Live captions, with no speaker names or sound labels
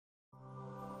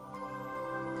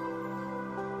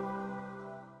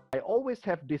I always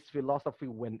have this philosophy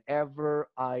whenever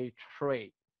I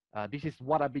trade. This is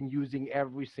what I've been using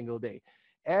every single day.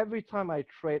 Every time I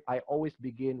trade, I always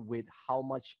begin with how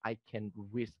much I can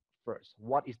risk first.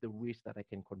 What is the risk that I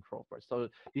can control first? So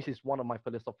this is one of my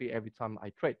philosophy every time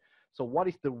I trade. So what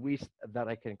is the risk that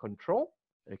I can control?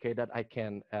 Okay, that I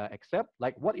can accept.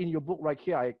 Like what in your book right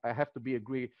here, I have to be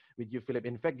agree with you, Philip.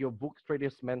 In fact, your book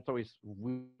Trader's Mentor is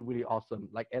really, really awesome.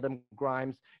 Like Adam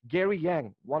Grimes, Gary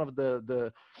Yang, one of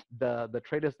the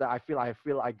traders that I feel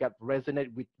I got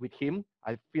resonate with him.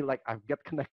 I feel like I've got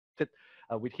connected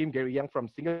with him, Gary Yang from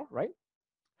Singapore, right?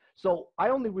 So I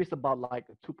only risk about like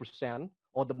 2%,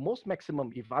 or the most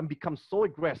maximum if I become so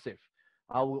aggressive,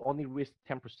 I will only risk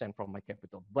 10% from my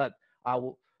capital. But I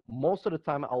will most of the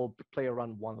time I will play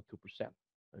around 1 or 2%.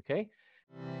 Okay.